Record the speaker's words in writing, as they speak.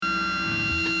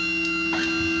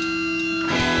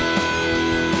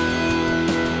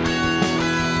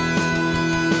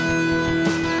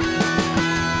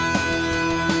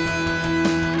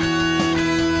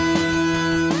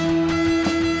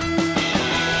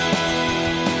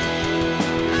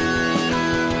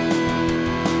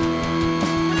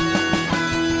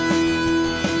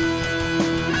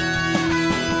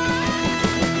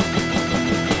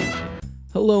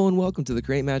Welcome to the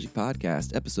Create Magic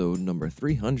Podcast, episode number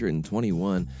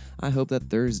 321. I hope that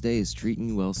Thursday is treating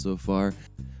you well so far.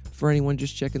 For anyone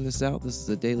just checking this out, this is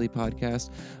a daily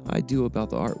podcast I do about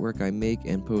the artwork I make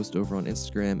and post over on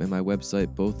Instagram and my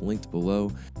website, both linked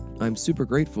below. I'm super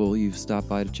grateful you've stopped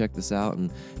by to check this out, and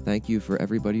thank you for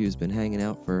everybody who's been hanging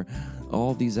out for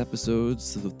all these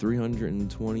episodes, the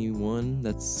 321.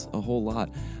 That's a whole lot.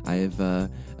 I've,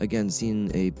 again,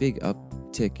 seen a big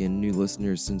uptick in new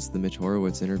listeners since the Mitch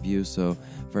Horowitz interview, so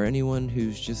for anyone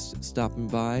who's just stopping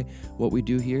by, what we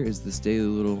do here is this daily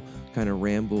little kind of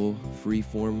ramble,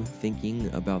 free-form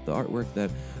thinking about the artwork that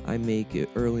I make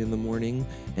early in the morning,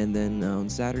 and then on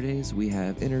Saturdays we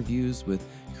have interviews with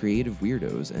creative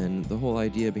weirdos, and the whole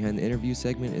idea behind the interview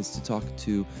segment is to talk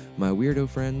to my weirdo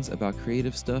friends about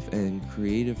creative stuff, and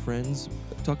creative friends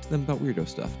talk to them about weirdo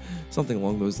stuff, something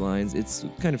along those lines. It's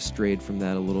kind of strayed from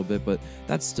that a little bit, but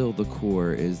that's still the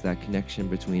core, is that connection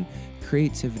between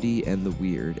creativity and the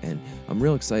weird, and I'm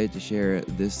real excited to share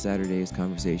this Saturday's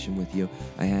conversation with you.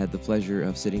 I had the pleasure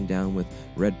of sitting down with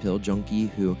Red Pill Junkie,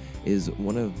 who is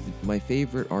one of my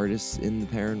favorite artists in the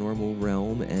paranormal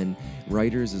realm and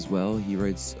writers as well. He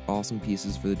writes awesome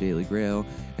pieces for the Daily Grail,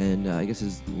 and I guess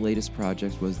his latest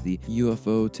project was the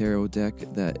UFO tarot deck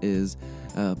that is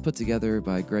put together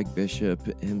by Greg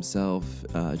Bishop himself,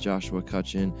 Joshua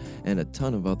Cutchin, and a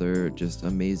ton of other just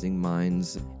amazing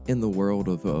minds in the world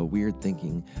of weird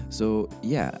thinking. So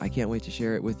yeah, I can't wait to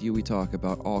share it with you. We talk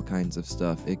about all kinds of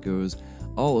stuff. It goes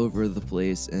all over the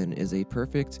place and is a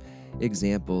perfect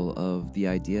example of the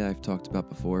idea I've talked about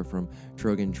before from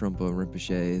Trogan Trungpa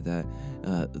Rinpoche, that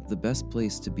the best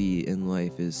place to be in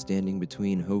life is standing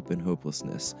between hope and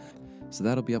hopelessness. So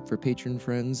that'll be up for patron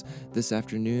friends this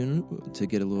afternoon to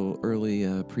get a little early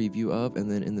preview of,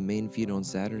 and then in the main feed on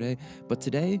Saturday. But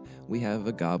today we have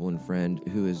a goblin friend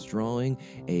who is drawing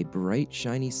a bright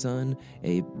shiny sun,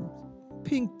 a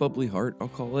pink bubbly heart, I'll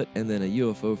call it, and then a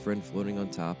UFO friend floating on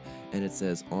top, and it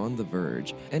says "On the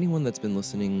Verge." Anyone that's been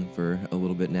listening for a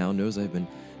little bit now knows I've been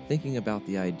thinking about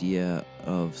the idea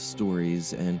of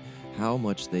stories and how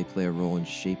much they play a role in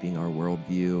shaping our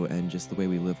worldview and just the way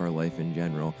we live our life in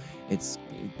general. It's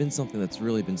been something that's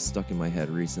really been stuck in my head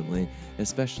recently,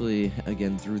 especially,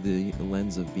 again, through the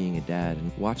lens of being a dad and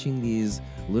watching these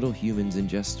little humans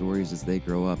ingest stories as they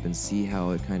grow up and see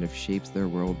how it kind of shapes their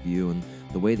worldview and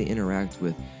the way they interact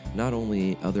with not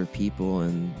only other people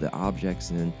and the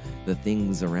objects and the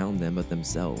things around them, but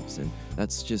themselves. And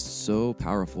that's just so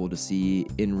powerful to see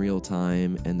in real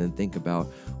time, and then think about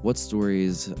what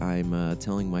stories I'm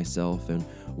telling myself and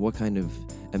what kind of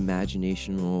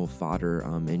imaginational fodder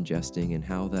I'm ingesting, and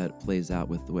how that plays out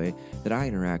with the way that I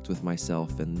interact with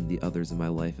myself and the others in my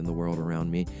life and the world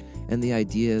around me. And the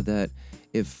idea that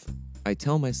if I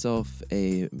tell myself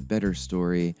a better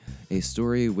story, a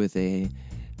story with a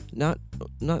not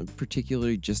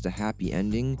particularly just a happy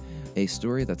ending, a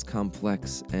story that's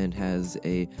complex and has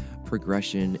a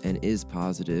progression and is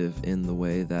positive in the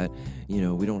way that, you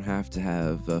know, we don't have to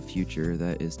have a future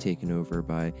that is taken over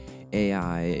by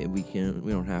AI. We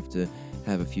don't have to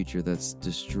have a future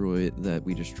that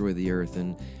we destroy the earth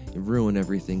and ruin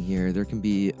everything here. There can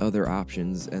be other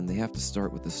options, and they have to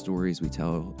start with the stories we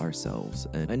tell ourselves.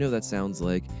 And I know that sounds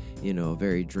like, you know,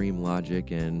 very dream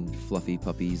logic and fluffy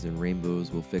puppies and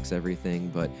rainbows will fix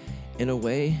everything, but in a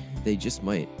way, they just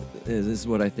might. This is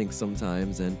what I think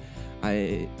sometimes, and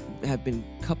I have been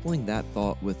coupling that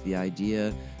thought with the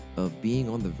idea of being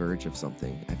on the verge of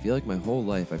something. I feel like my whole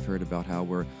life I've heard about how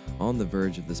we're on the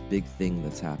verge of this big thing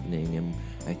that's happening, and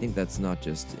I think that's not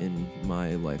just in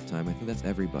my lifetime. I think that's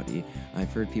everybody.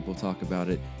 I've heard people talk about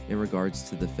it in regards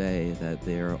to the Fae, that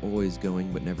they are always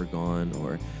going but never gone,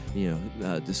 or, you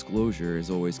know, disclosure is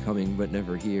always coming but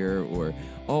never here, or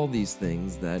all these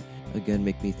things that, again,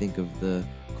 make me think of the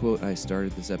quote I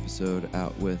started this episode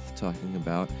out with talking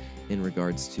about in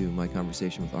regards to my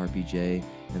conversation with RPJ,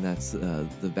 and that's the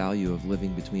value of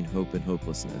living between hope and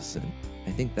hopelessness. And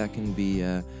I think that can be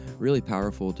really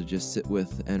powerful to just sit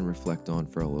with and reflect on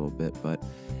for a little bit. But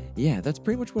yeah, that's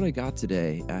pretty much what I got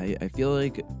today. I feel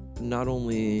like not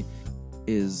only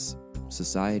is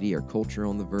society or culture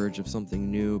on the verge of something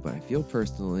new, but I feel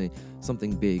personally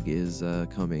something big is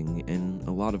coming in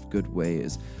a lot of good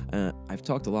ways. I've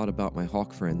talked a lot about my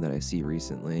hawk friend that I see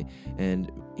recently,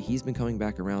 and he's been coming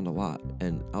back around a lot,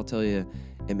 and I'll tell you,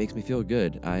 it makes me feel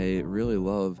good. I really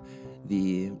love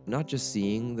not just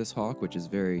seeing this hawk, which is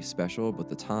very special, but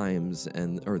the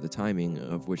the timing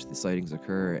of which the sightings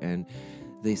occur, and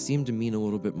they seem to mean a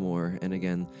little bit more. And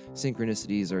again,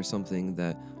 synchronicities are something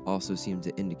that also seem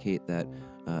to indicate that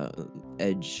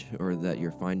edge, or that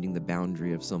you're finding the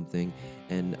boundary of something.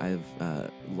 And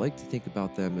I've liked to think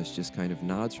about them as just kind of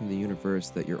nods from the universe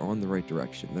that you're on the right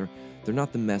direction. They're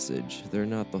not the message, they're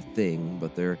not the thing,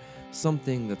 but they're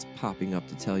something that's popping up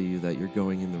to tell you that you're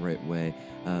going in the right way.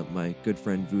 My good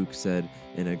friend Vuk said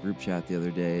in a group chat the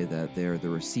other day that they're the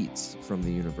receipts from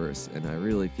the universe, and I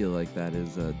really feel like that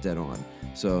is dead on.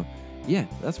 So yeah,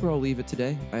 that's where I'll leave it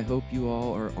today. I hope you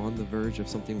all are on the verge of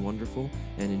something wonderful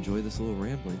and enjoy this little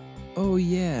rambling. Oh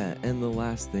yeah, and the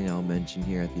last thing I'll mention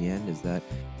here at the end is that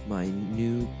my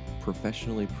new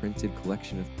professionally printed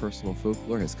collection of personal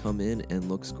folklore has come in and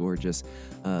looks gorgeous.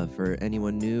 For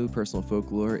anyone new, Personal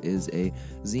Folklore is a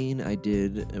zine I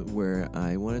did where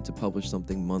I wanted to publish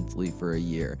something monthly for a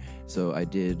year. So I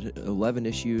did 11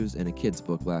 issues and a kid's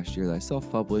book last year that I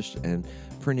self-published and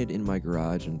printed in my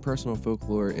garage. And Personal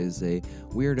Folklore is a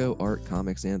weirdo art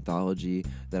comics anthology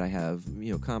that I have,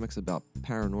 comics about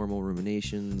paranormal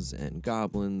ruminations and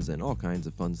goblins and all kinds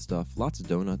of fun stuff. Lots of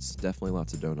donuts, definitely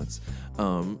lots of donuts.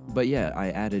 But yeah,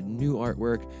 I added new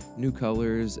artwork, new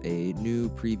colors, a new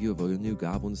preview of a new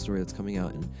goblin story that's coming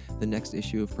out in the next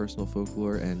issue of Personal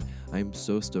Folklore, and I'm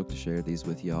so stoked to share these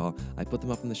with y'all. I put them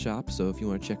up in the shop, so if you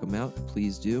want to check them out,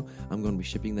 please do. I'm going to be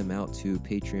shipping them out to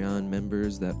Patreon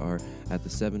members that are at the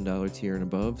 $7 tier and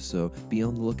above, so be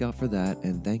on the lookout for that,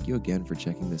 and thank you again for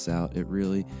checking this out. It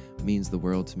really means the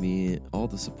world to me. All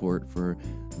the support for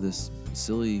this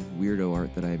silly weirdo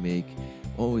art that I make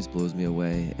always blows me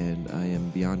away, and I am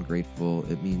beyond grateful.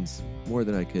 It means more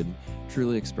than I could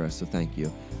truly express, so thank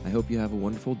you. I hope you have a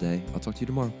wonderful day. I'll talk to you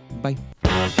tomorrow. Bye.